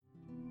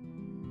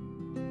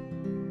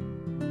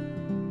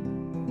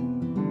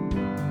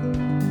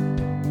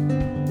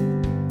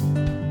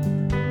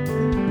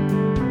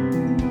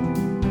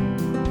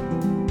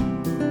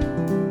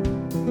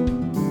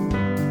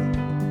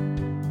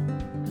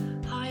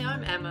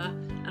Emma,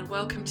 and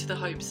welcome to the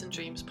Hopes and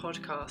Dreams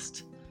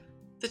podcast.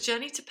 The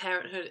journey to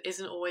parenthood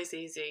isn't always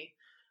easy.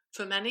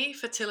 For many,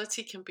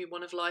 fertility can be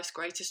one of life's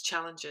greatest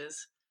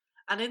challenges.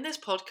 And in this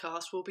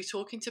podcast, we'll be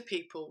talking to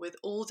people with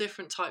all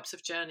different types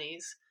of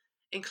journeys,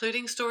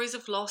 including stories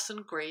of loss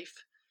and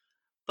grief,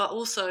 but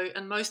also,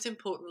 and most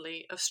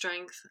importantly, of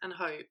strength and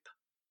hope.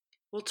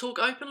 We'll talk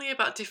openly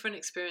about different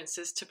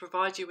experiences to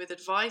provide you with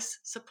advice,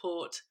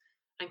 support,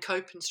 and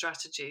coping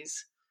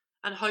strategies,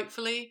 and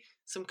hopefully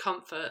some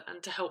comfort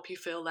and to help you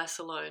feel less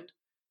alone.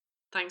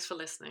 Thanks for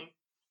listening.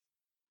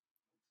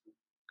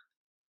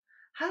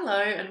 Hello,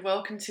 and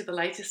welcome to the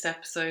latest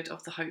episode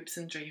of the Hopes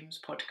and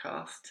Dreams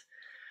podcast.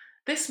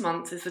 This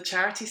month is the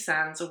charity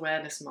SANDS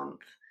Awareness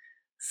Month.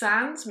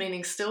 SANDS,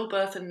 meaning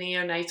Stillbirth and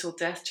Neonatal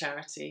Death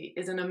Charity,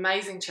 is an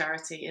amazing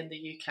charity in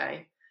the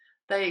UK.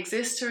 They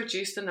exist to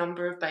reduce the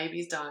number of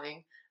babies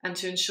dying and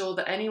to ensure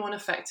that anyone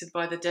affected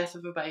by the death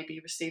of a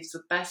baby receives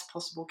the best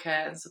possible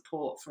care and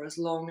support for as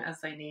long as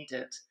they need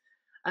it.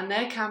 And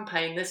their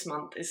campaign this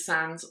month is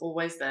SANDS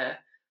Always There,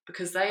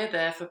 because they are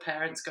there for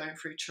parents going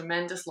through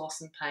tremendous loss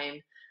and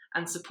pain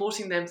and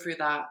supporting them through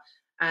that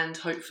and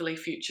hopefully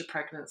future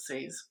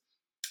pregnancies.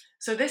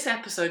 So this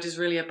episode is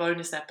really a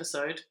bonus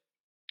episode.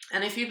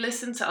 And if you've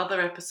listened to other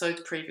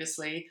episodes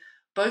previously,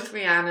 both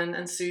Rhiannon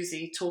and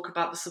Susie talk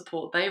about the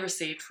support they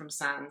received from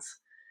SANDS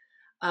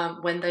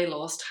when they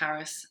lost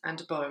Harris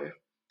and Beau.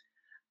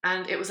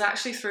 And it was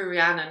actually through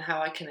Rhiannon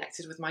how I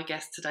connected with my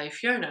guest today,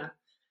 Fiona.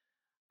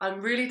 I'm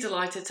really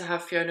delighted to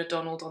have Fiona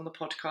Donald on the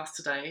podcast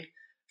today.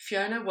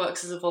 Fiona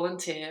works as a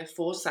volunteer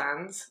for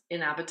SANDS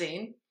in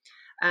Aberdeen,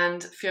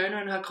 and Fiona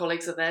and her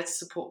colleagues are there to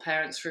support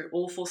parents through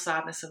awful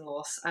sadness and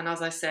loss, and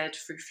as I said,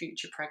 through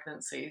future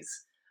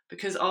pregnancies.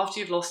 Because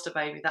after you've lost a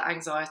baby, that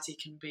anxiety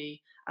can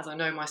be, as I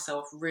know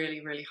myself,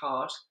 really, really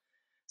hard.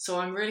 So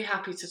I'm really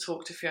happy to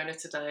talk to Fiona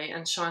today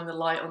and shine the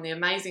light on the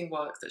amazing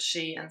work that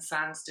she and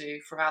SANDS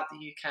do throughout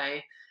the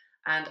UK.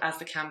 And as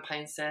the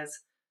campaign says,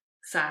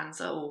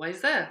 SANDS are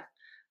always there.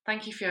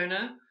 Thank you,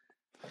 Fiona.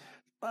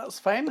 That's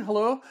fine.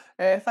 Hello.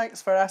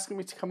 Thanks for asking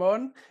me to come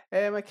on.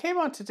 I came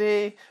on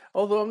today,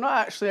 although I'm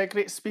not actually a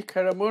great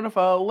speaker, I'm more of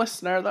a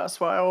listener, that's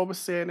what I always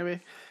say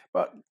anyway,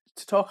 but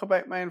to talk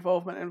about my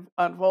involvement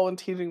in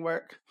volunteering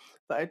work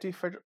that I do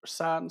for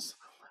SANDS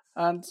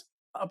and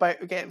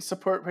about getting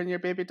support when your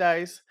baby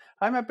dies.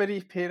 I'm a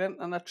bereaved parent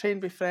and a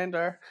trained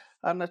befriender,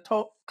 and I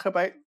talk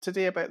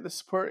today about the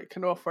support it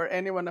can offer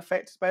anyone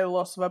affected by the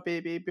loss of a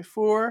baby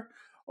before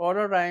or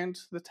around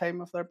the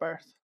time of their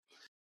birth.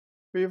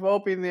 We've all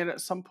been there at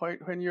some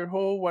point when your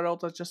whole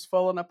world has just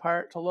fallen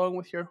apart along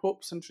with your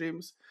hopes and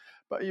dreams,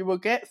 but you will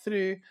get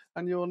through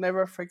and you will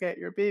never forget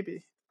your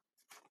baby.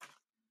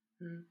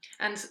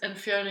 And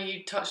Fiona,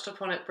 you touched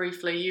upon it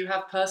briefly. You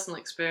have personal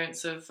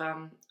experience of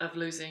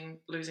losing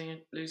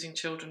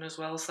children as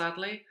well,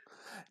 sadly.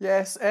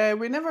 Yes,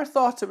 we never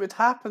thought it would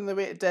happen the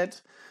way it did.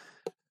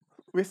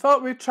 We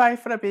thought we'd try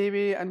for a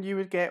baby and you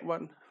would get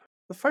one.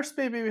 The first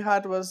baby we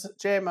had was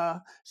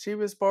Gemma. She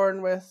was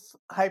born with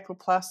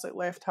hypoplastic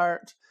left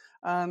heart,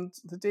 and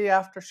the day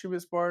after she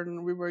was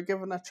born, we were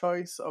given a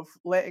choice of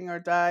letting her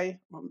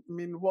die. I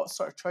mean, what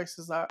sort of choice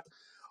is that?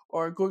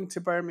 Or going to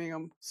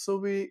Birmingham. So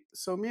me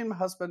and my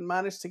husband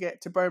managed to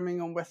get to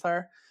Birmingham with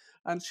her,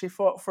 and she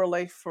fought for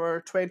life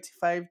for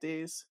 25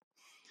 days.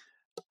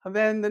 And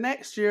then the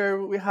next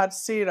year we had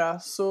Sarah.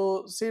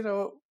 So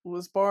Sarah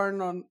was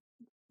born on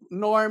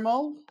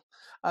normal,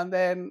 and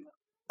then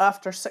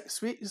after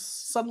 6 weeks,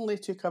 suddenly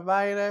took a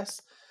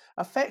virus,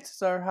 affected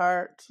her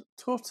heart,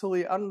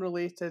 totally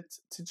unrelated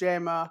to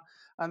Gemma,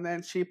 and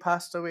then she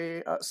passed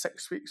away at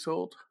 6 weeks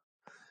old.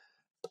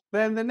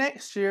 Then the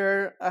next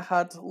year, I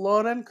had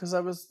Lauren because I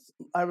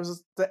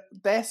was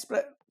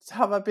desperate to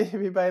have a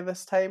baby by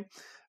this time,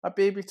 a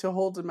baby to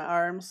hold in my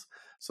arms.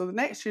 So the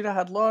next year, I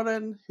had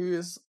Lauren, who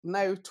is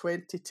now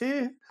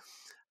 22,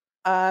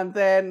 and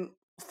then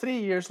 3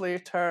 years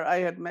later, I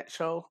had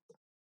Mitchell.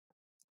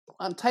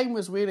 And time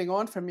was wearing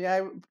on for me.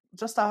 I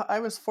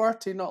was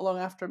 40 not long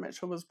after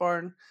Mitchell was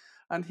born,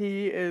 and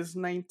he is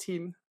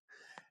 19.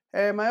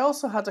 I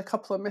also had a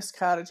couple of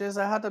miscarriages.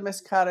 I had a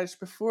miscarriage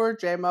before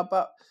Gemma,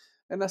 but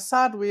in a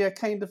sad way, I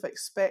kind of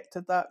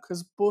expected that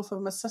because both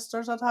of my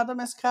sisters had had a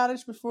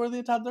miscarriage before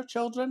they'd had their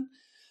children.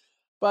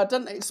 But I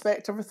didn't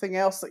expect everything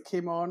else that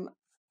came on.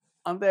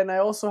 And then I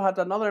also had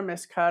another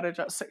miscarriage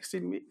at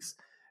 16 weeks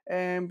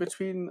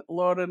between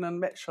Lauren and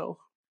Mitchell.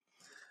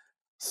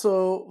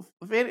 So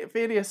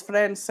various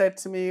friends said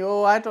to me,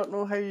 "Oh, I don't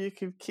know how you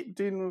could keep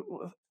doing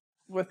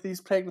with these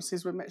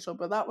pregnancies with Mitchell,"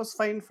 but that was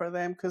fine for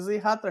them because they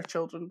had their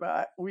children,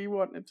 but we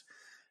wanted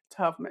to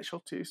have Mitchell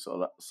too.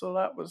 So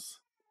that was.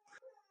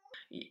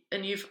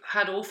 And you've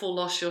had awful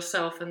loss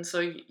yourself, and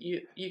so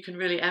you can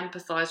really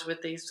empathise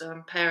with these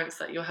parents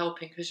that you're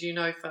helping because you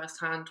know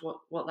firsthand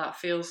what that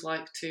feels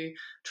like to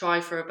try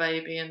for a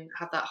baby and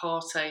have that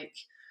heartache,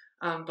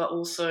 but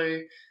also,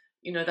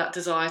 you know, that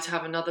desire to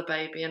have another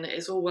baby. And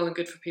it's all well and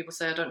good for people to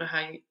say, I don't know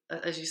how you,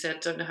 as you said,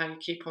 don't know how you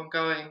keep on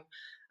going.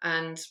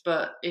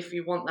 But if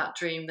you want that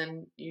dream,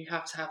 then you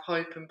have to have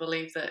hope and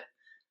believe that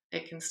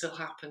it can still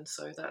happen.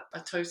 So that I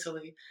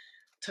totally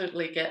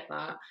totally get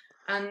that.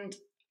 And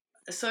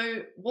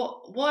so,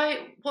 what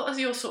are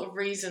your sort of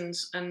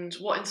reasons, and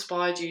what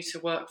inspired you to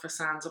work for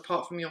SANS?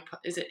 Apart from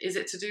is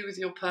it to do with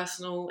your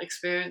personal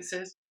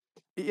experiences?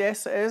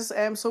 Yes, it is.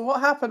 So what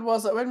happened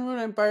was that when we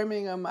were in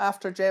Birmingham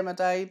after Gemma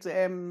died,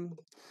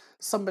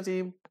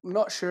 somebody,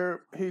 not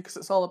sure who, because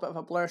it's all a bit of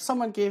a blur,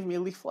 someone gave me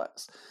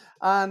leaflets,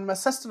 and my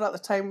sister at the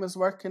time was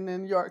working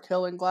in York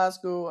Hill in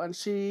Glasgow, and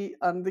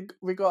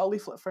we got a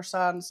leaflet for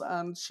SANS,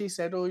 and she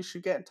said, "Oh, you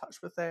should get in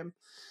touch with them."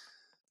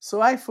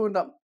 So I phoned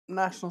up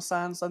National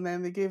SANS, and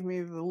then they gave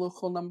me the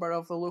local number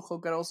of the local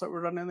girls that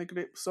were running the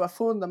group. So I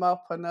phoned them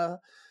up and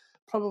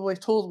probably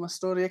told them a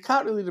story. I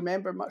can't really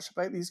remember much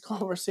about these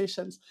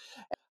conversations.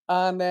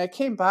 And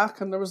came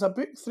back, and there was a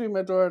book through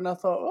my door, and I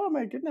thought, oh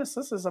my goodness,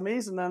 this is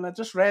amazing. And I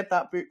just read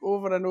that book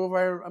over and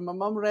over, and my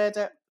mum read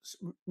it.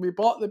 We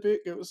bought the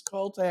book. It was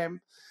called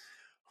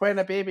When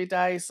a Baby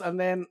Dies. And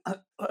then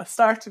I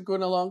started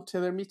going along to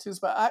their meetings,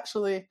 but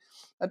actually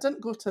I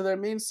didn't go to their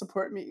main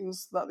support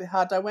meetings that they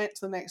had. I went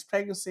to the next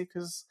pregnancy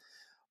because,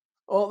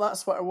 oh,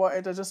 that's what I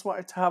wanted. I just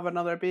wanted to have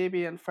another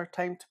baby and for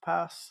time to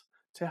pass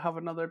to have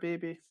another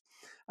baby.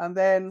 And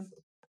then,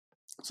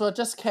 so I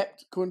just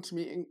kept going to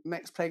meeting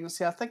next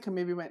pregnancy. I think I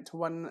maybe went to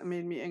one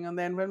main meeting. And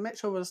then when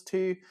Mitchell was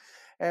 2,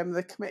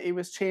 the committee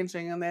was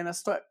changing. And then I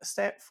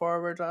stepped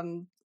forward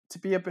and to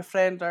be a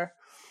befriender,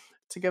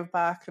 to give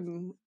back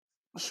and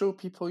show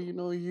people,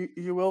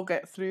 you will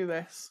get through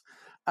this.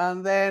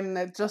 And then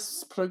it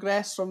just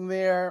progressed from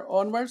there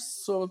onwards.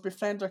 So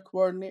befriender,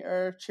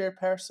 coordinator,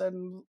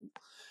 chairperson,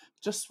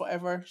 just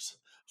whatever's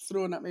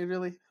thrown at me,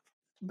 really.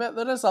 But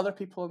there is other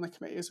people in the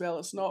committee as well.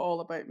 It's not all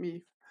about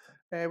me.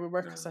 We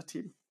work No. as a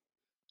team.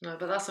 No,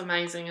 but that's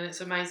amazing, and it's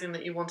amazing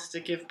that you wanted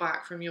to give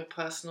back from your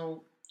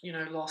personal,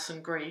 loss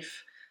and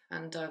grief,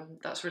 and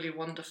that's really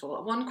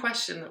wonderful. One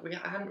question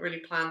that I hadn't really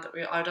planned that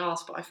I'd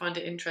ask, but I find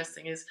it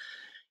interesting is,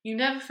 you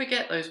never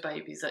forget those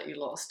babies that you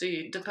lost, do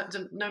you?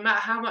 No matter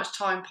how much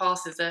time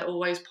passes, they're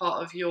always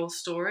part of your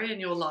story and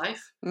your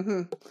life.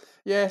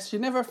 Yes, you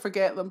never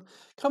forget them.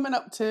 Coming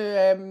up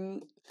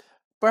to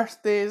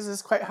birthdays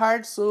is quite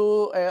hard,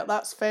 so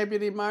that's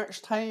February,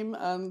 March time,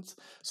 and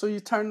so you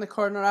turn the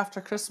corner after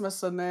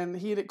Christmas, and then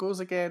here it goes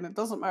again. It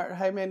doesn't matter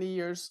how many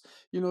years,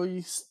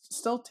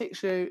 still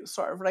takes you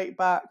sort of right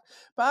back.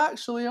 But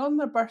actually, on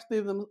their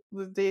birthday,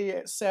 the day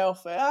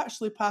itself, it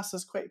actually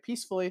passes quite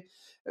peacefully.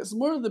 It's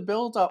more the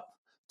build up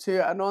to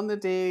it, and on the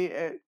day,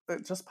 it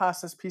just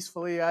passes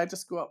peacefully. I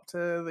just go up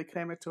to the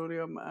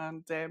crematorium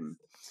and.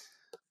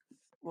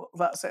 Well,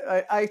 that's it.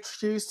 I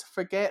choose to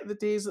forget the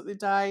days that they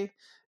die.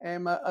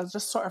 I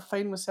just sort of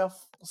find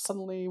myself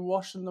suddenly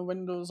washing the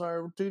windows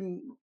or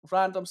doing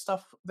random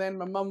stuff. Then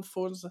my mum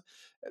phones.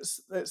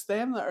 It's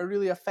them that are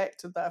really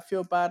affected that I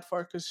feel bad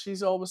for, because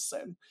she's always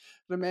sitting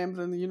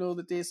remembering,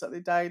 the days that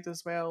they died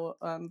as well.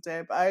 And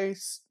but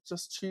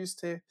just choose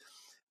to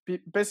be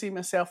busy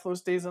myself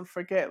those days and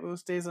forget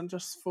those days and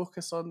just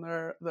focus on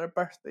their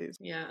birthdays.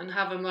 Yeah, and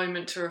have a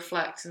moment to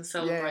reflect and Yeah,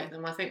 celebrate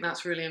them. I think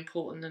that's really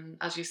important. And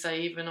as you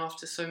say, even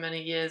after so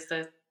many years,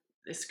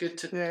 it's good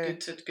to yeah.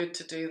 good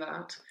to do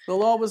that.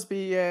 They'll always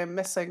be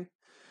missing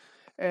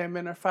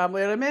in our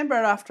family. I remember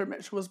after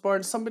Mitchell was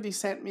born, somebody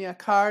sent me a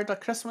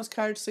Christmas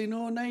card saying,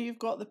 "Oh, now you've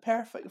got the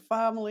perfect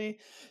family.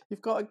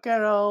 You've got a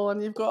girl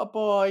and you've got a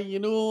boy,"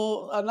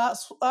 and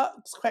that's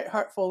quite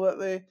hurtful that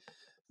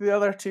the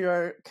other two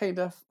are kind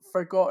of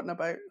forgotten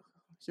about,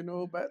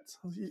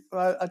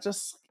 But I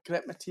just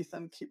grit my teeth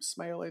and keep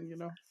smiling.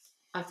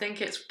 I think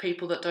it's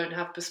people that don't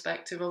have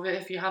perspective of it.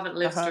 If you haven't Uh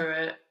lived huh. through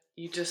it,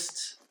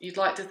 you'd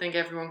like to think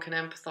everyone can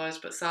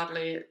empathise, but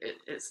sadly,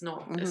 it's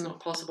not. It's Mhm. not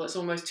possible. It's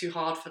almost too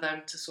hard for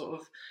them to sort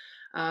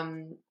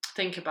of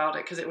think about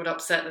it, because it would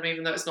upset them,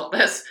 even though it's not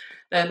I it's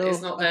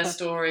know. not their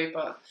story.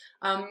 But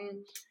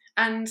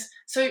and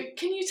so,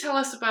 can you tell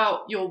us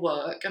about your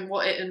work and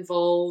what it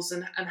involves,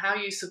 and how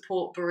you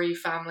support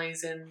bereaved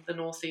families in the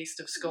northeast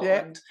of Yeah.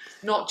 Scotland?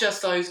 Not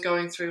just those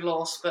going through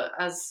loss, but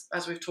as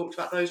we've talked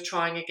about, those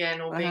trying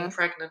again or Uh being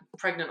huh.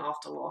 pregnant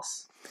after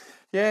loss.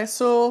 Yeah,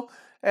 so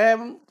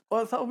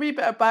well, a wee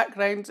bit of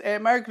background.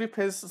 Our group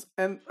is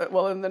in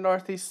the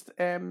northeast.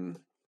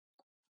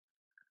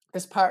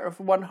 Is part of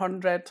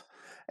 100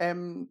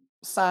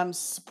 SANS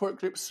support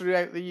groups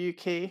throughout the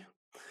UK,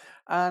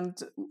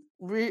 and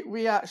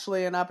we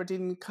actually in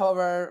Aberdeen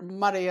cover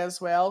Murray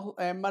as well.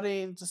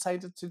 Murray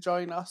decided to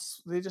join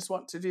us. They just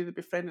want to do the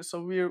befriending,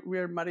 so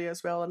we're Murray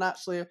as well. And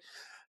actually,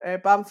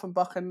 Banff and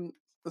Buchan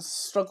is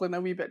struggling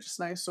a wee bit just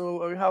now,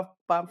 so we have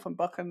Banff and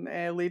Buchan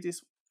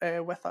ladies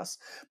with us,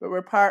 but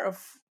we're part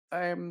of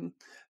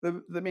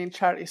the main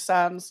charity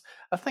SANS.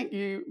 I think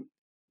you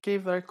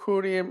gave their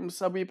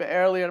quoriums a wee bit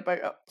earlier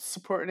about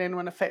supporting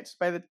anyone affected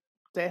by the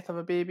death of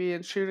a baby,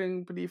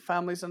 ensuring bereaved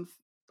families and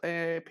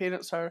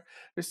parents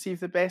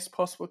receive the best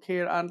possible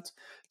care, and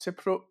to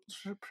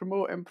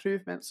promote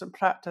improvements in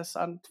practice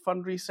and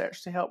fund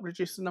research to help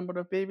reduce the number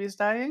of babies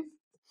dying.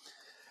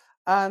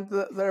 And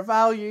their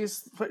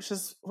values, which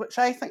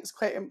I think is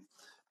quite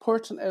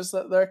important, is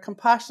that they're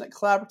compassionate,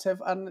 collaborative,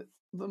 and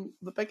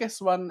the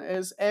biggest one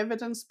is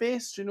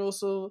evidence-based,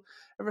 so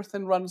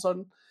everything runs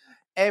on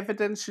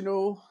evidence.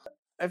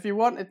 If you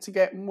wanted to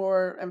get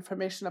more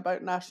information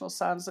about National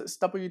SANS, it's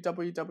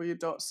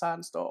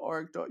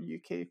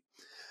www.sands.org.uk.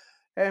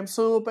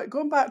 But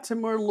going back to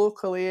more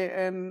locally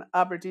in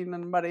Aberdeen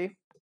and Murray,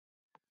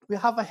 we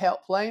have a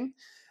helpline,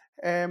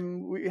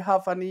 we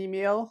have an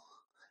email,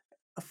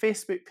 a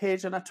Facebook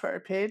page and a Twitter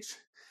page.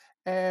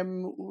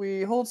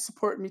 We hold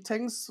support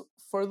meetings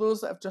for those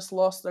that have just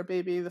lost their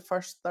baby the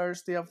first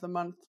Thursday of the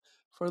month,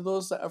 for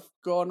those that have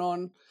gone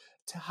on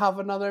to have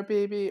another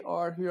baby,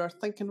 or who are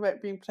thinking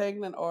about being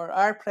pregnant, or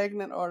are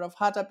pregnant, or have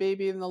had a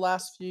baby in the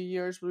last few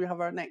years. We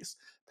have our next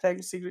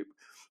pregnancy group.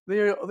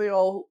 They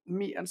all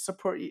meet and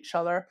support each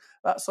other.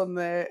 That's on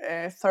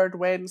the third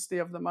Wednesday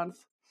of the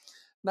month.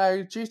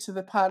 Now, due to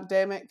the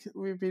pandemic,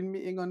 we've been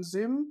meeting on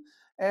Zoom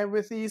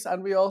with these,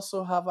 and we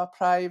also have a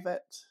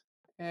private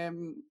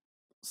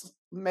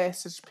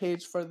message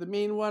page for the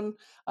main one,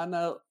 and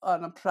a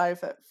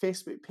private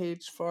Facebook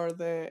page for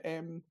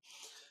the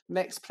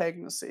next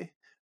pregnancy.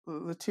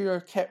 The two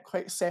are kept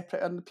quite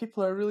separate, and the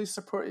people are really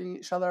supporting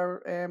each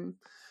other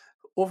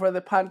over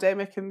the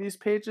pandemic in these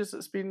pages.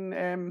 It's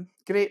been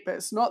great, but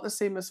it's not the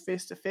same as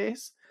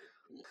face-to-face.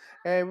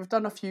 We've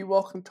done a few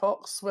walk and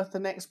talks with the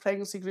next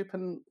pregnancy group,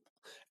 and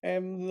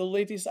the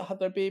ladies that had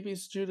their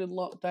babies during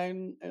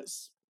lockdown.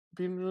 It's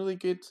been really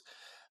good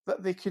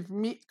that they could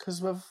meet,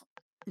 because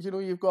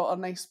you've got a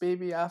nice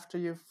baby after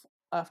your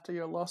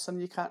loss,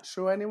 and you can't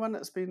show anyone.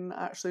 It's been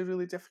actually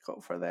really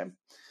difficult for them.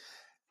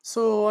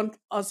 So,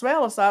 as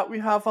well as that, we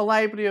have a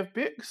library of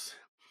books.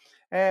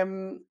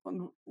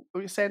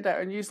 We send out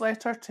a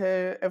newsletter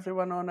to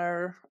everyone on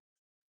our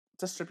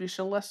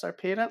distribution list, our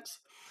parents.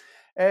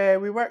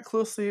 We work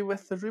closely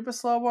with the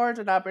Rubislaw Ward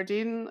in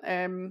Aberdeen.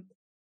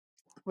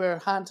 We're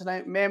handing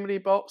out memory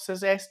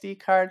boxes, SD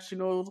cards,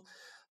 to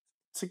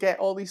get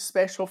all these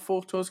special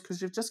photos,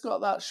 because you've just got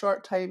that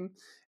short time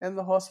in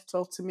the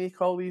hospital to make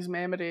all these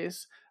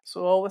memories.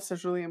 So all this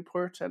is really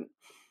important.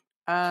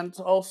 And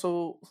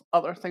also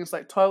other things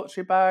like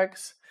toiletry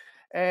bags.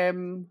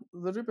 The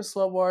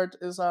Rubislaw ward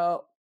is a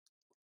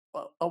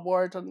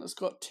ward, and it's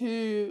got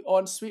 2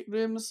 ensuite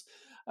rooms,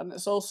 and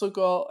it's also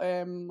got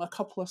a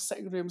couple of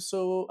sitting rooms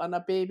and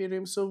a baby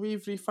room. So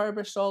we've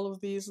refurbished all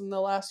of these in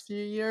the last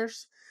few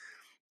years.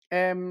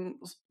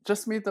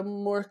 Just made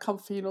them more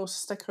comfy,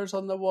 stickers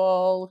on the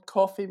wall,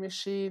 coffee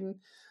machine,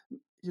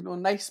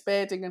 nice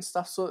bedding and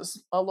stuff, so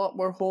it's a lot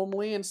more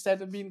homely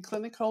instead of being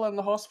clinical in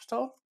the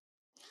hospital.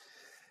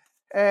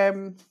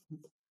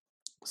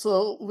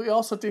 So we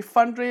also do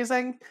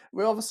fundraising.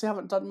 We obviously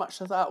haven't done much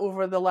of that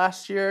over the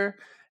last year,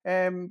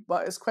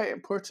 but it's quite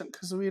important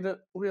because we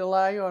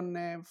rely on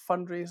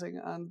fundraising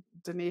and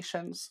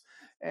donations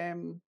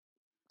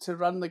to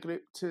run the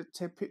group, to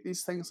put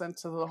these things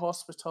into the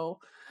hospital.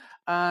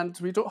 And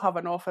we don't have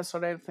an office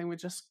or anything. We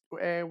just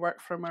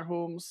work from our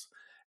homes.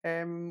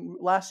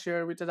 Last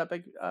year we did a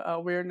big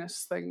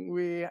awareness thing.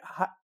 We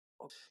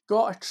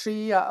got a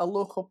tree at a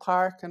local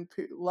park and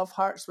put love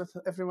hearts with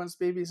everyone's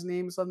baby's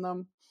names on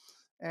them.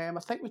 I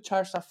think we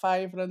charged a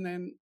 £5 and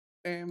then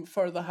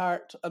for the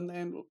heart, and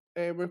then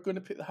we're going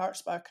to put the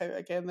hearts back out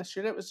again this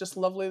year. It was just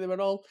lovely. They were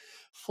all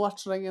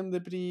fluttering in the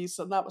breeze,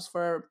 and that was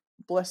for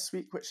Bliss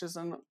Week, which is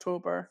in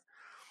October.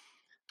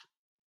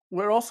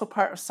 We're also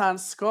part of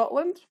SANS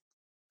Scotland.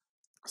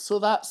 So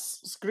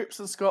that's groups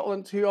in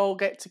Scotland who all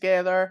get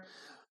together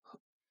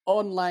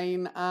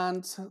online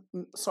and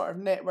sort of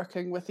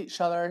networking with each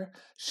other,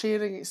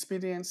 sharing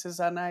experiences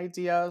and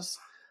ideas,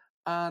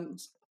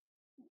 and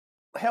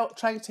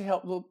trying to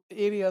help the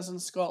areas in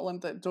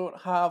Scotland that don't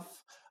have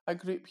a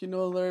group.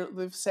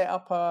 They've set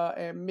up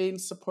a main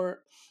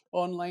support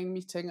online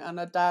meeting and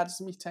a dad's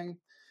meeting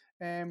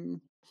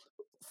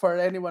for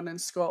anyone in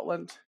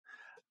Scotland,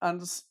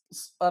 and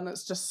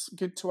it's just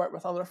good to work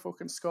with other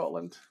folk in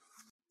Scotland.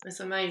 It's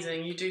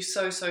amazing. You do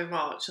so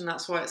much, and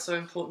that's why it's so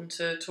important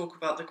to talk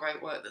about the great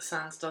work that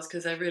SANS does,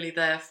 because they're really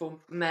there for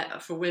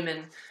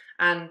women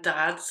and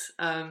dads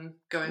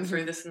going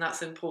through this, and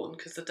that's important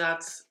because the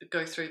dads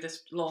go through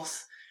this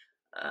loss,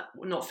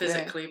 not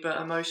physically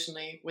but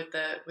emotionally with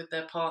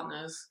their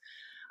partners.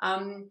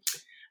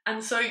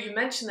 And so you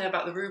mentioned there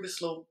about the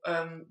Rubislaw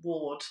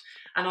ward,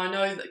 and I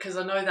know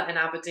that in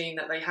Aberdeen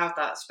that they have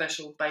that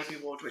special baby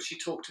ward which you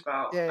talked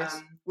about,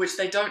 which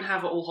they don't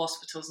have at all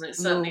hospitals, and it's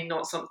certainly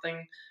not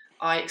something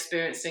I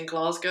experienced in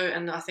Glasgow.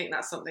 And I think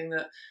that's something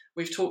that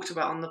we've talked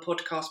about on the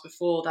podcast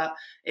before, that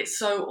it's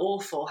so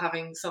awful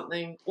having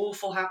something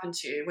awful happen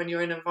to you when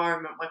you're in an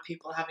environment where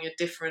people are having a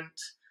different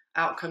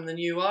outcome than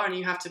you are, and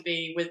you have to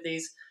be with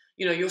these.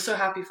 You're so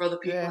happy for other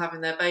people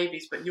having their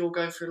babies, but you're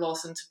going through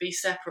loss, and to be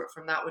separate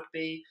from that would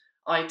be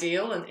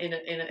ideal and in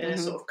a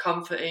sort of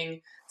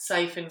comforting,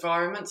 safe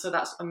environment. So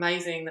that's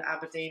amazing that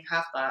Aberdeen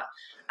have that.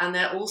 And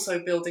they're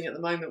also building at the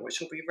moment, which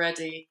will be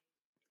ready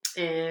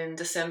in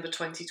December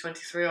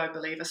 2023, I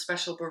believe, a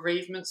special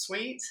bereavement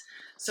suite.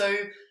 So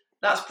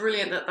that's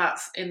brilliant that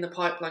that's in the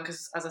pipeline,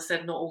 because, as I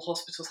said, not all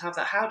hospitals have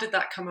that. How did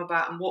that come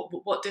about, and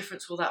what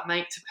difference will that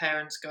make to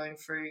parents going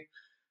through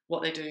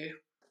what they do?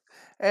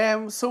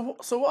 So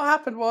what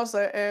happened was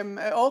that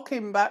it all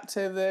came back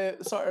to the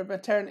sort of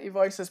Maternity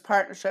Voices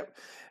partnership.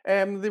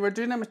 They were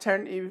doing a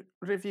maternity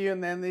review,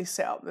 and then they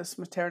set up this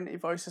Maternity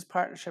Voices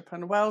partnership.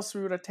 And whilst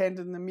we were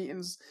attending the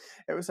meetings,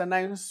 it was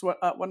announced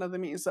at one of the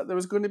meetings that there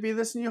was going to be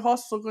this new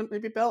hospital going to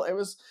be built. It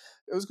was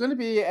going to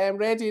be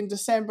ready in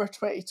December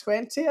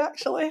 2020,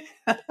 actually.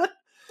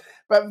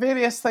 But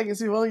various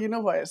things, well, you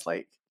know what it's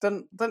like.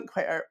 Didn't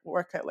quite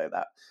work out like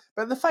that.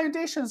 But the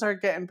foundations are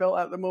getting built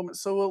at the moment,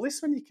 so at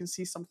least when you can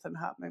see something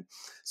happening.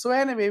 So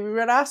anyway, we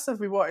were asked if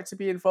we wanted to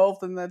be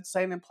involved in the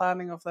design and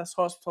planning of this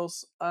hospital,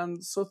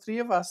 and so three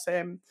of us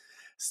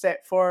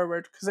stepped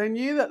forward because I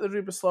knew that the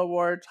Rubislaw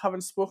ward,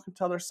 having spoken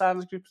to other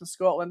SANDS groups in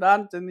Scotland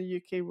and in the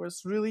UK,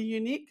 was really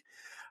unique,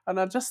 and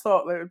I just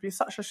thought that it would be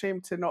such a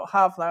shame to not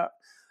have that.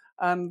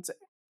 And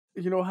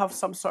have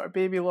some sort of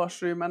baby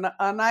loss room. And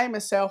I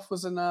myself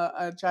was in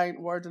a giant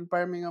ward in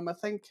Birmingham. I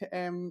think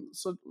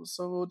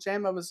so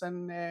Gemma was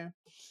in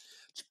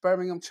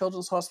Birmingham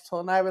Children's Hospital,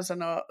 and I was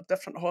in a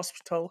different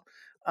hospital.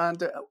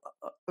 And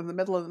in the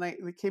middle of the night,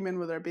 they came in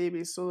with their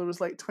babies. So there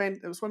was like 20.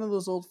 It was one of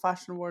those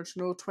old-fashioned wards,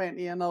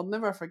 20, and I'll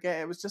never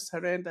forget. It was just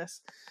horrendous,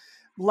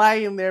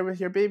 lying there with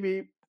your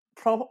baby,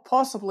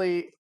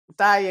 possibly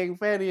dying,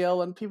 very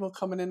ill, and people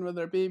coming in with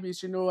their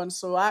babies, and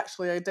so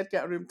actually I did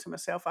get a room to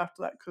myself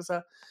after that because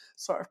I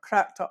sort of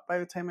cracked up by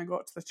the time I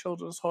got to the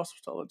children's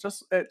hospital.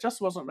 It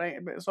just wasn't right,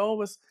 but it's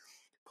always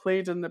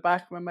played in the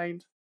back of my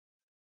mind.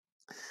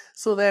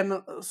 So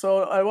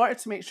I wanted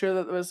to make sure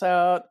that there was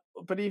a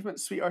bereavement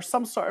suite or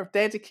some sort of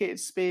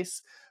dedicated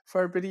space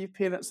for bereaved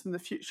parents in the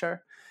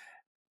future.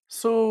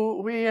 So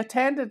we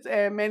attended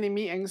many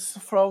meetings.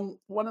 From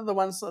one of the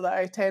ones that I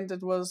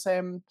attended was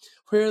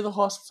where the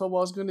hospital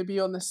was going to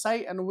be on the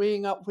site and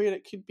weighing up where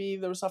it could be.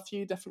 There was a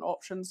few different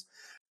options.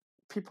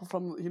 People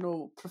from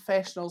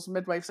professionals,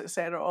 midwives,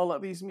 etc., all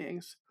at these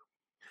meetings.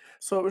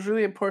 So it was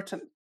really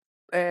important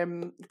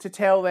to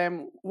tell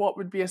them what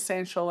would be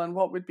essential and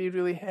what would be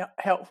really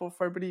helpful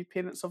for bereaved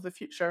parents of the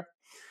future.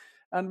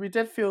 And we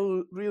did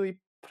feel really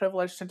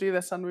privileged to do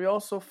this, and we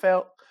also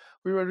felt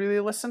we were really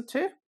listened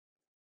to.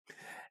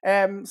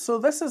 So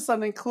this is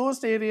an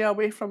enclosed area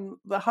away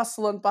from the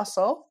hustle and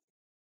bustle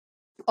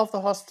of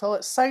the hospital.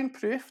 It's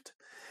soundproofed.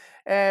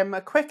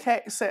 A quick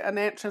exit and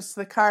entrance to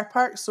the car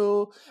park.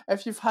 So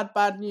if you've had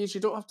bad news, you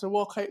don't have to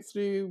walk out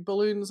through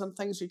balloons and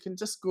things. You can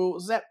just go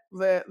zip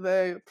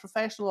the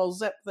professional will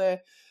zip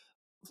the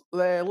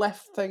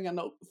left thing and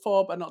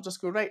fob, and it'll just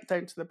go right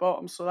down to the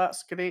bottom. So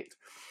that's great.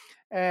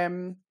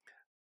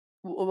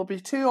 There'll be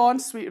 2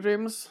 ensuite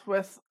rooms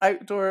with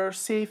outdoor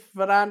safe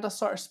veranda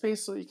sort of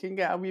space so you can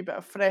get a wee bit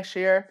of fresh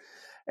air.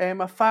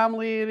 A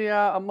family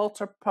area, a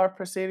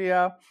multi-purpose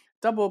area,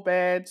 double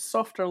bed,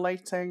 softer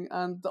lighting,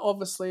 and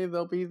obviously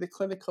there'll be the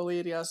clinical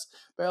areas.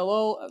 But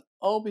it'll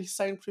all be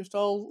soundproofed,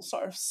 all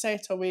sort of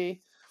set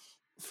away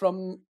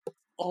from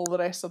all the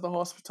rest of the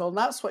hospital. And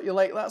that's what you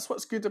like. That's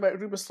what's good about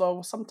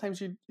Rubislaw.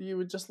 Sometimes you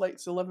would just like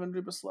to live in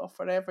Rubislaw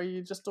forever.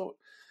 You just don't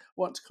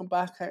want to come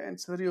back out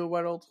into the real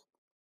world.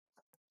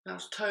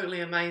 That's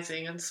totally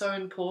amazing and so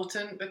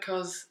important,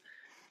 because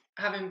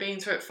having been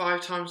through it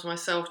 5 times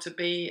myself, to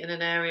be in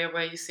an area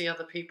where you see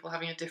other people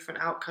having a different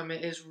outcome,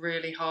 it is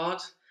really hard.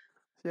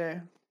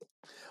 Yeah.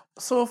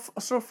 So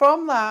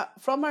from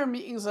our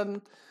meetings,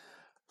 and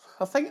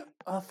I think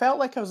I felt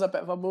like I was a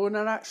bit of a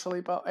moaner actually,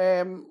 but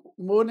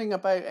moaning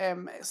about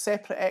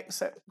separate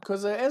exit,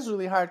 because it is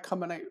really hard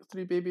coming out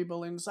through baby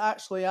balloons.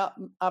 Actually, at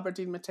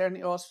Aberdeen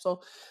Maternity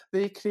Hospital,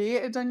 they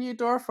created a new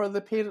door for the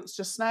parents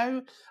just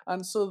now,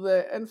 and so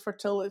the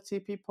infertility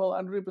people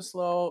and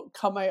Rubislaw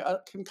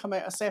can come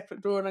out a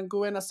separate door and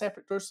go in a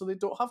separate door, so they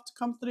don't have to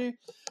come through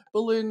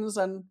balloons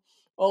and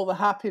all the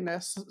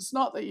happiness. It's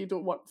not that you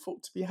don't want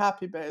folk to be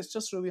happy, but it's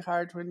just really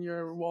hard when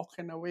you're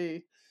walking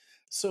away.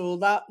 So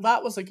that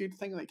was a good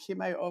thing that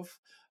came out of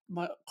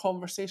my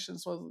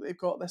conversations, was they've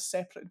got this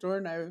separate door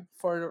now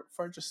for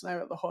just now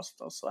at the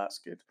hospital, so that's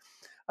good.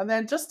 And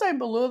then just down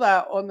below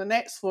that, on the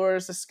next floor,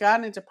 is the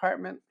scanning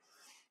department,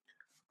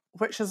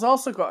 which has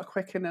also got a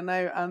quick in and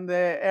out, and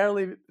the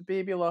early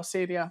baby loss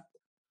area.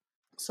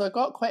 So I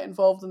got quite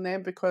involved in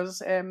them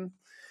because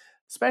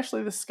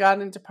especially the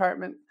scanning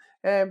department.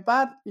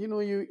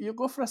 You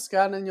go for a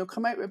scan and you'll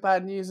come out with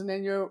bad news, and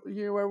then you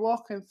were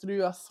walking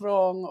through a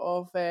throng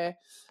of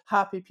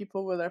happy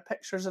people with their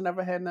pictures and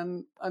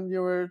everything, and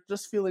you were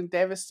just feeling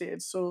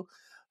devastated. So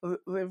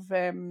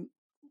they've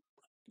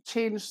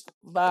changed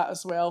that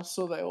as well,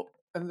 so that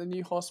in the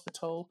new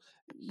hospital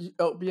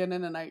it'll be an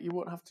in and out. You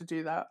won't have to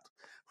do that,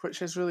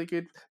 which is really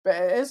good. But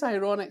it is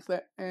ironic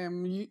that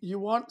you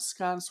want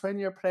scans when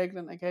you're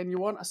pregnant again. You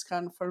want a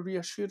scan for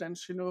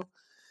reassurance,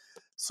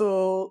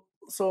 So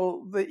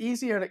the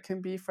easier it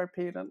can be for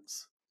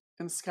parents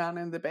in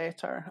scanning, the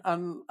better.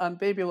 And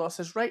baby loss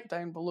is right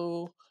down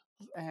below.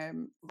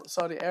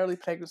 Early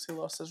pregnancy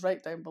loss is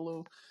right down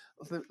below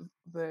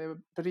the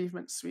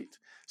bereavement suite.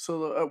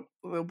 So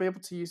they'll be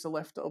able to use the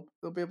lift.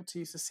 They'll be able to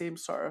use the same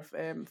sort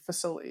of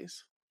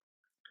facilities.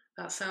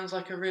 That sounds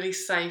like a really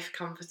safe,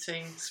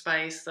 comforting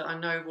space that I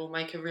know will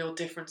make a real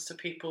difference to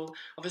people.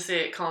 Obviously,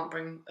 it can't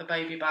bring a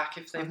baby back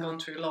if they've Uh-huh. gone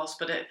through loss,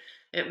 but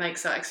it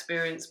makes that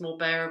experience more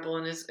bearable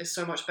and is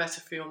so much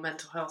better for your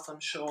mental health, I'm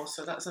sure.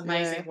 So that's Yeah,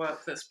 amazing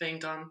work that's being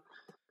done.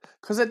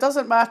 because it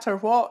doesn't matter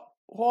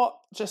what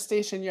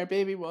gestation your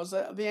baby was.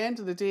 At the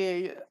end of the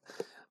day,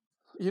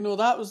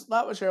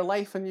 that was your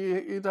life, and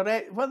you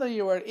direct whether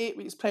you were 8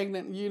 weeks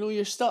pregnant.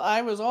 You're still.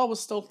 I was always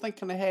still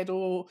thinking ahead.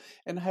 Oh,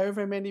 in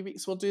however many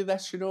weeks we'll do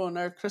this. On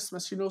our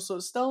Christmas. So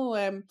it's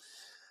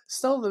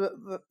still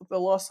the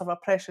loss of a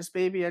precious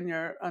baby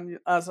and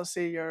as I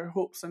say, your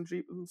hopes and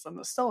dreams, and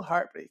it's still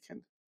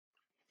heartbreaking.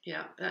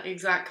 Yeah,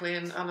 exactly.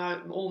 And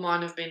all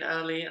mine have been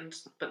early,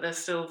 but they're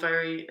still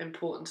very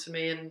important to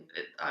me, and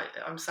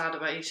I'm sad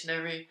about each and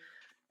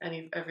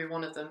every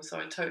one of them. So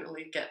I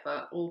totally get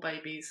that. All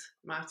babies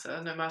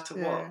matter, no matter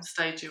Yeah. what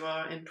stage you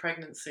are in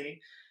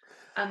pregnancy.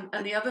 And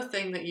the other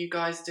thing that you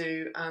guys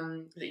do,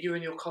 that you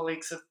and your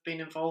colleagues have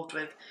been involved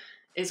with,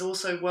 is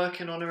also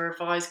working on a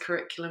revised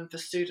curriculum for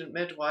student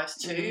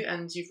midwives Mm-hmm. too.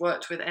 And you've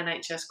worked with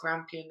NHS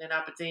Grampian in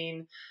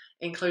Aberdeen,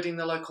 including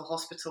the local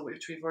hospital,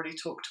 which we've already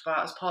talked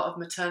about, as part of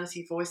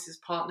Maternity Voices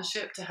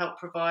partnership to help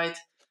provide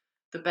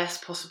the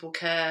best possible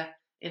care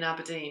in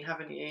Aberdeen,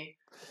 haven't you?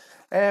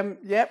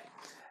 Yep.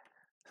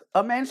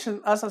 I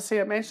mentioned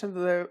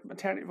the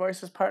Maternity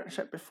Voices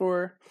partnership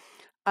before,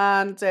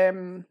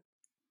 and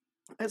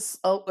it's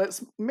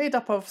made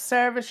up of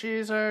service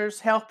users,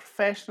 health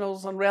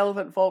professionals, and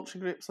relevant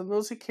voluntary groups, and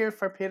those who care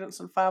for parents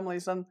and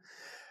families, and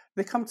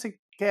they come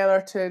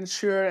together to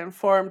ensure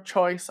informed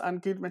choice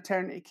and good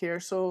maternity care.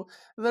 So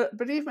the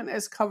bereavement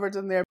is covered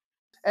in there.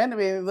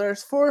 Anyway,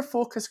 there's 4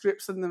 focus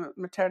groups in the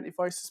Maternity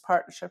Voices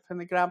partnership in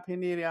the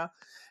Grampian area: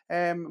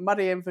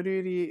 Murray and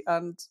Inverurie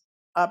and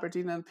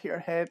Aberdeen and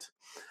Peterhead.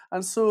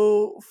 And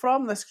so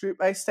from this group,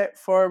 I stepped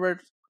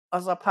forward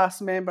as a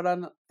past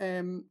member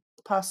and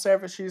past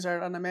service user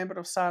and a member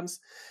of SANDS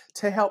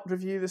to help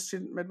review the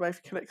student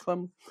midwife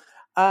curriculum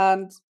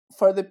and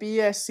for the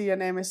BSc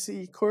and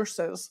MSc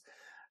courses,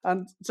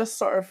 and just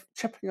sort of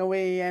chipping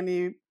away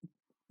any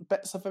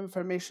bits of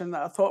information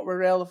that I thought were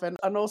relevant,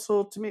 and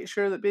also to make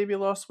sure that baby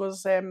loss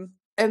was in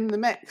the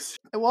mix.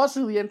 It was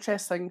really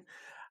interesting,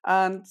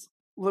 and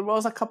there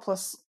was a couple of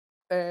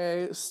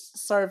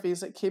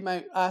surveys that came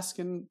out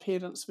asking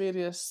parents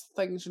various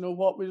things.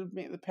 What would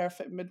make the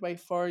perfect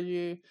midwife for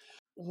you?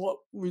 What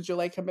would you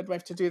like a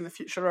midwife to do in the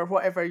future, or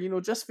whatever?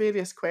 Just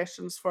various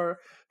questions for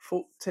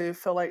folk to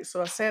fill out.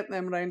 So I sent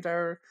them around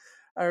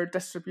our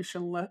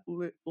distribution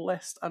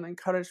list and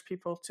encouraged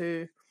people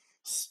to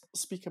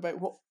speak about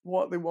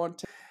what they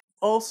wanted.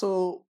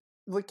 Also,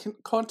 the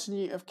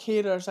continuity of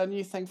care is a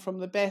new thing from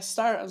the best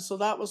start, and so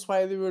that was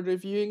why they were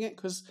reviewing it,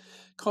 because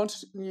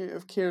continuity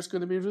of care is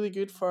going to be really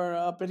good for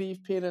a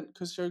bereaved parent,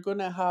 because you're going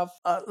to have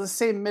the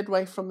same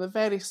midwife from the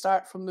very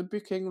start, from the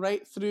booking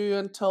right through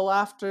until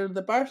after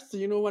the birth,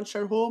 once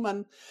you're home.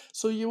 And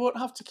so you won't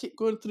have to keep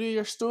going through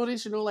your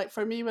stories. Like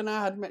for me, when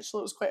I had Mitchell,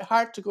 it was quite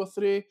hard to go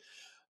through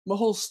my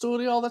whole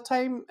story all the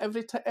time.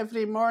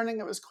 Every morning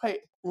it was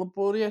quite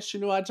laborious.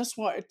 I just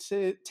wanted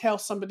to tell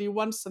somebody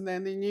once, and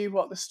then they knew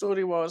what the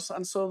story was.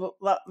 And so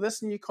that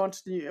this new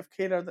continuity of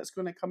care that's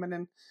going to come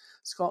in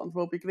Scotland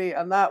will be great.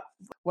 And that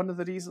one of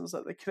the reasons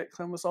that the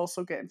curriculum was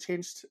also getting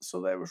changed so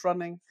that it was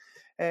running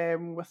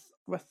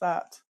with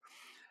that.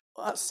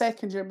 At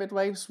second year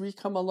midwives, we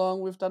come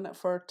along, we've done it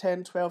for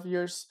 10, 12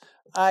 years.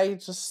 I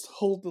just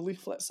hold the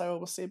leaflets, I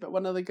always say, but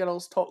one of the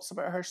girls talks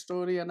about her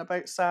story and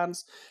about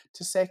SANS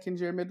to second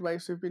year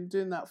midwives. We've been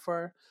doing that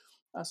for,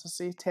 as I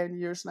say, 10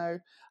 years now,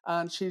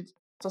 and she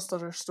just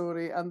does her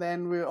story. And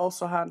then we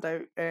also hand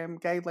out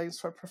guidelines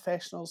for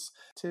professionals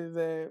to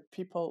the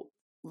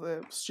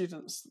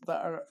students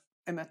that are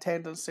in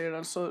attendance there.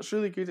 And so it's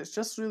really good. It's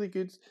just really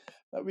good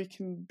that we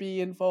can be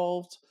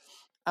involved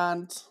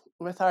and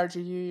with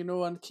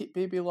RGU, and keep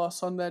baby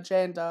loss on the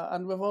agenda.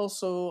 And we've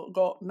also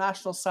got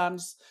National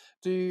SANS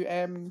do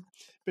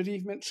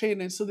bereavement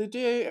training. So they do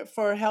it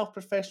for health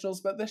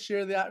professionals, but this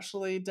year they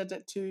actually did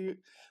it to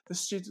the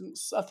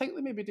students. I think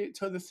they maybe did it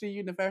to the 3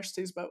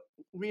 universities, but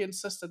we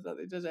insisted that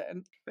they did it.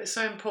 And it's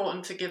so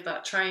important to give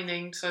that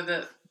training so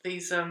that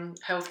these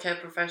healthcare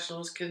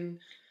professionals can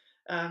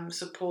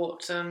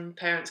support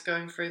parents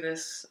going through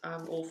this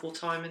awful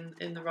time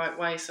in the right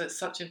way. So it's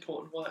such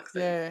important work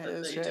yeah, it that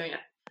is, you're yeah. doing.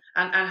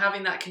 And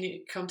having that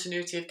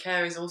continuity of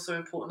care is also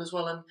important as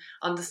well, and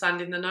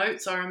understanding the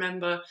notes. I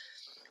remember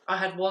I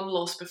had one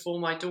loss before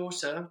my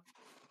daughter,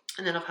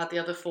 and then I've had the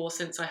other 4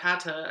 since I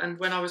had her. And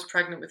when I was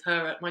pregnant with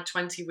her at my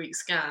 20-week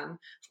scan,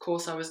 of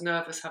course I was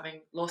nervous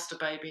having lost a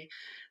baby.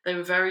 They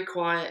were very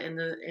quiet in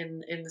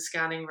the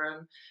scanning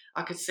room.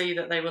 I could see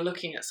that they were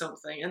looking at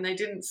something, and they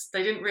didn't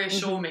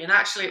reassure Mm-hmm. me. And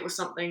actually, it was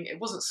something. It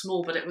wasn't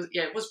small, but it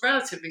was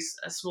relatively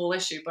a small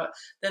issue. But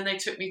then they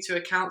took me to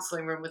a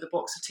counselling room with a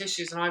box of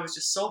tissues, and I was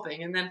just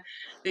sobbing. And then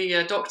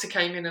the doctor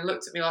came in and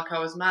looked at me like I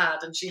was mad,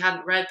 and she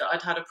hadn't read that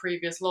I'd had a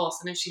previous loss.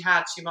 And if she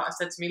had, she might have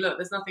said to me, "Look,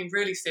 there's nothing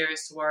really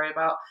serious to worry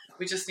about.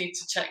 We just need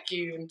to check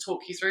you and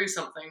talk you through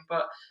something."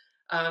 But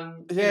you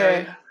know,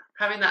 Yeah.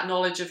 having that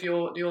knowledge of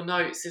your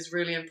notes is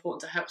really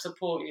important to help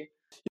support you.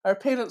 Our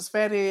parents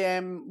very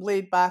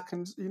laid back,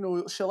 and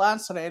she'll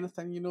answer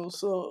anything.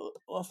 So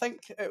I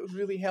think it would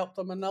really help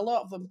them. And a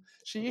lot of them,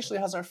 she usually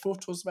has our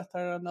photos with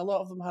her, and a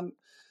lot of them hadn't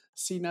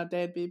seen a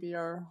dead baby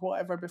or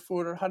whatever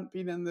before, or hadn't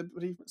been in the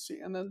bereavement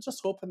suite. And I'm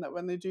just hoping that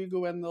when they do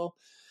go in, they'll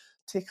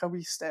take a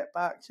wee step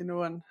back,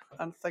 and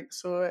think.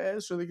 So it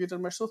is really good,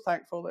 and we're so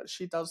thankful that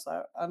she does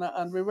that. And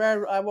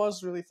I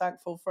was really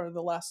thankful for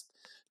the last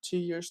 2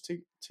 years to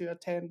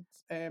attend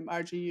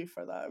RGU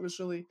for that. It was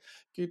really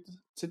good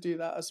to do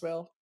that as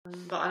well.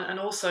 And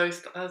also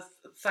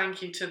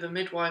thank you to the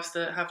midwives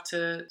that have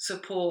to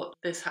support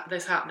this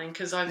happening,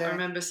 because I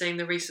remember seeing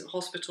the recent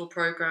hospital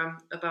programme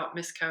about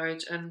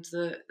miscarriage, and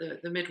the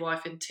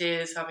midwife in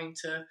tears having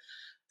to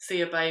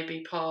see a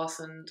baby pass,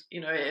 and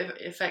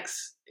it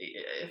affects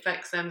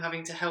them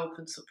having to help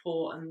and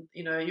support, and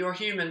you're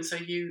human, so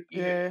you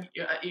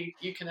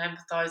can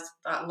empathise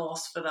that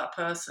loss for that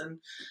person.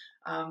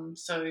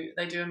 So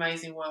they do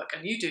amazing work,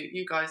 and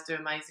you guys do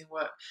amazing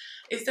work.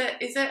 Is there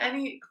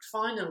any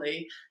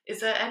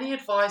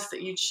advice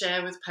that you'd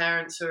share with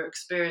parents who are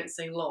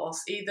experiencing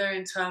loss, either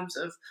in terms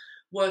of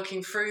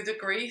working through the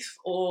grief,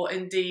 or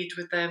indeed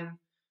with them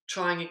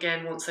trying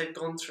again once they've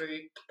gone through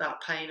that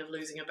pain of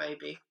losing a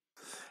baby?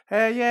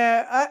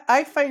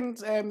 I find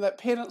that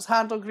parents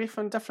handle grief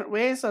in different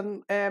ways,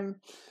 and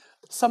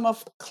some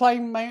have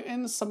climbed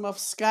mountains, some have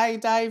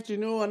skydived,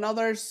 and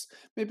others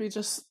maybe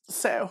just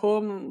sit at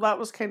home. That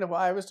was kind of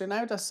what I was doing.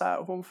 I just sat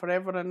at home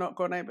forever and not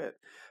going out, but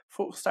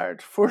folks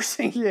started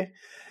forcing you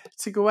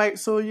to go out.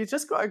 So you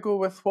just got to go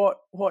with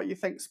what you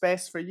think's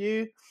best for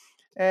you.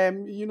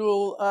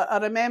 I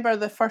remember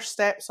the first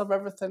steps of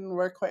everything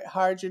were quite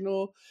hard.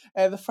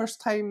 The first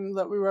time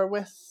that we were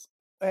with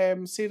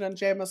Sarah and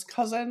Gemma's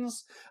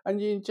cousins,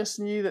 and you just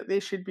knew that they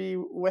should be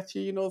with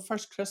you.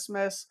 First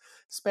Christmas,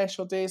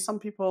 special day. Some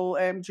people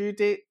due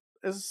date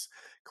is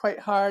quite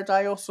hard.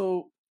 I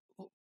also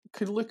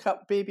could look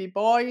up baby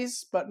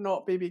boys, but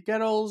not baby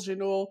girls.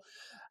 So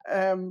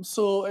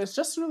it's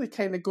just really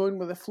kind of going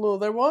with the flow.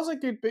 There was a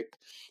good book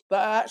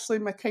that actually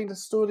my kind of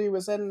story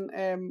was in,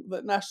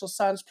 that National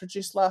SANDS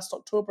produced last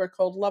October,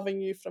 called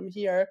Loving You From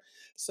Here.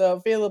 So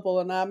available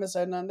on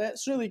Amazon, and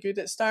it's really good.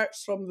 It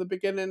starts from the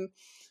beginning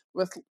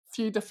with a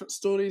few different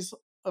stories,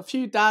 a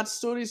few dad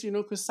stories,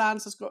 because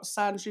SANDS has got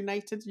SANDS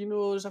United.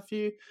 There's a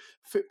few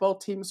football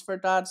teams for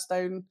dads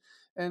down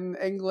in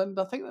England.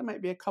 I think there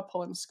might be a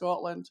couple in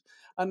Scotland,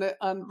 and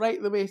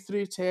right the way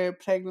through to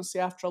pregnancy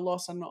after a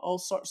loss and all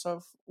sorts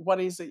of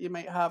worries that you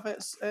might have.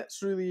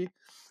 It's really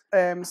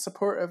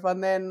supportive,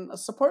 and then a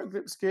support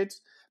group's good,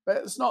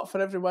 but it's not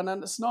for everyone,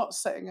 and it's not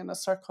sitting in a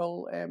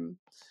circle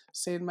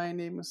saying my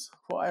name's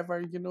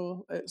whatever.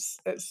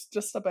 It's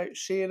just about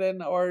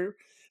sharing. Or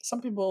some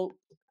people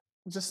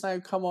just now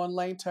come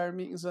online to our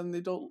meetings and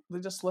they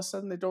just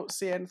listen, they don't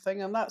say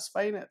anything, and that's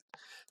fine. It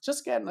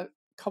just getting a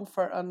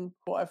comfort and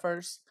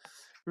whatever's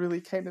really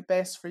kind of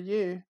best for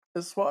you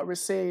is what I would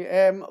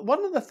say.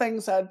 One of the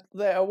things that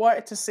I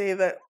wanted to say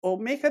that will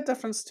make a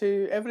difference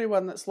to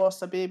everyone that's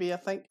lost a baby, I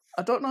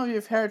don't know if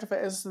you've heard of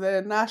it, is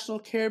the National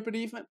Care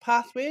Bereavement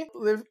Pathway.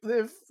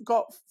 They've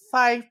got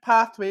 5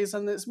 pathways,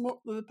 and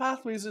the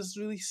pathways is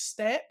really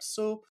steps.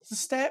 So the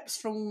steps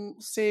from,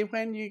 say,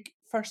 when you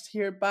first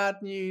hear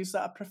bad news,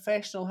 that a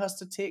professional has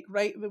to take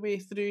right the way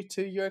through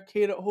to your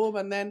care at home.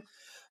 And then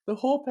the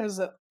hope is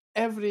that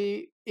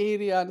every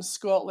area in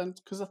Scotland,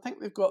 because I think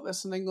they've got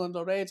this in England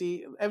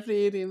already,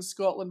 every area in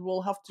Scotland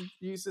will have to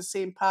use the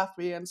same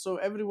pathway, and so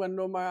everyone,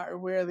 no matter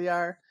where they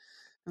are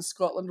in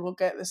Scotland, will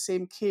get the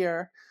same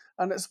care.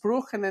 And it's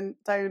broken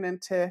down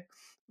into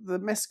the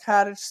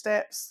miscarriage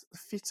steps,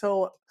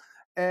 fetal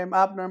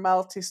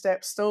abnormality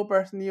steps,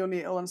 stillbirth,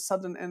 neonatal, and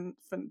sudden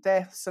infant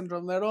death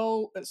syndrome.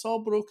 It's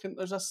all broken.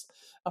 There's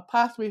a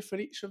pathway for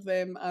each of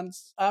them, and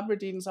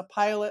Aberdeen's a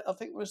pilot. I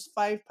think there's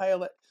 5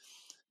 pilot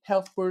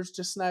health boards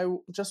just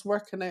now, just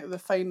working out the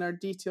finer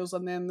details,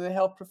 and then the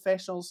health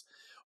professionals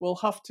will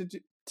have to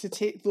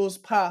take those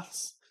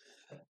paths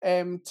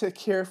to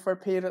care for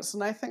parents.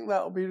 And I think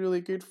that will be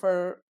really good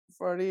for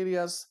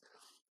areas.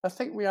 I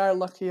think we are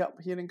lucky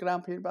up here in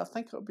Grampian, but I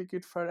think it'll be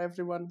good for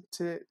everyone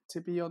to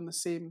be on the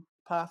same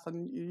path,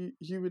 and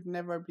you would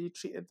never be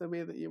treated the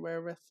way that you were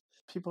with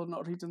people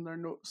not reading their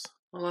notes.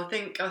 Well, I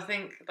think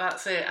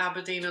that's it.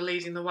 Aberdeen are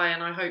leading the way,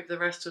 and I hope the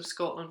rest of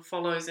Scotland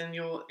follows in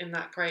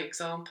that great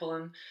example.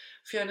 And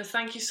Fiona,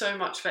 thank you so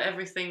much for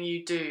everything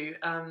you do,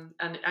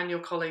 and your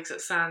colleagues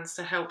at SANDS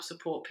to help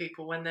support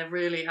people when they're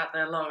really at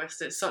their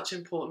lowest. It's such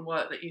important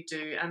work that you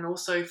do, and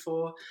also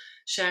for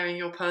sharing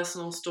your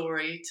personal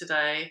story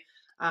today.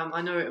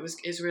 I know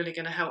is really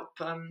going to help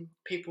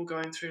people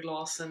going through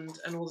loss, and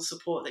all the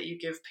support that you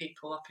give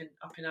people up in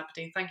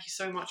Aberdeen. Thank you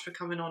so much for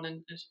coming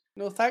on.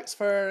 No, thanks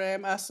for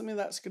asking me.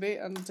 That's great.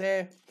 And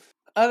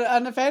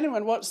if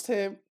anyone wants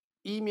to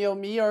email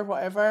me or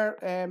whatever,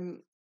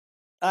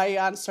 I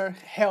answer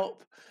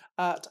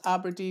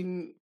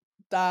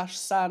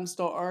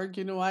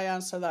help@aberdeen-sands.org. I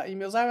answer that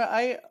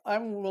emails.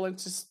 I'm willing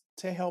to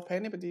to help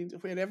anybody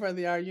wherever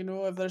they are. You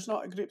know, if there's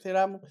not a group there,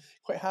 I'm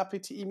quite happy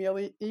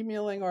to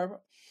emailing or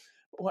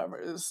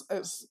whatever.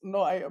 It's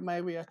not out of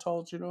my way at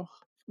all. You know,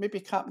 maybe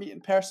can't meet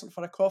in person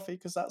for a coffee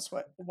because that's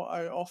what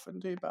I often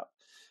do. But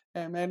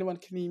anyone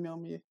can email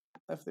me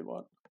if they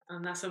want.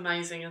 And that's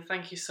amazing, and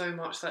thank you so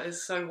much. That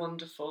is so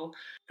wonderful.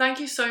 Thank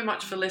you so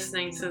much for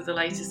listening to the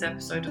latest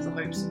episode of the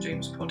Hopes and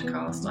Dreams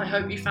podcast. I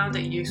hope you found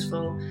it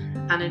useful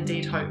and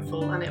indeed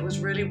hopeful, and it was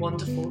really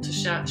wonderful to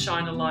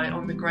shine a light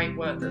on the great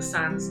work that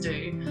SANDS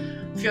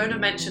do. Fiona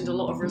mentioned a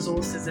lot of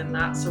resources in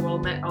that, so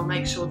I'll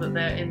make sure that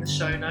they're in the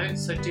show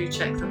notes, so do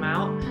check them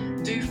out.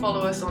 Do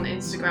follow us on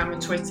Instagram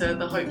and Twitter,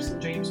 the Hopes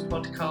and Dreams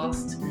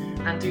podcast,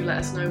 and do let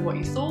us know what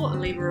you thought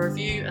and leave a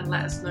review and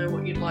let us know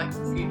what you'd like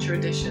for future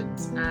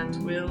editions,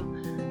 and we'll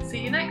see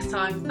you next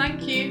time.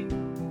 Thank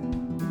you.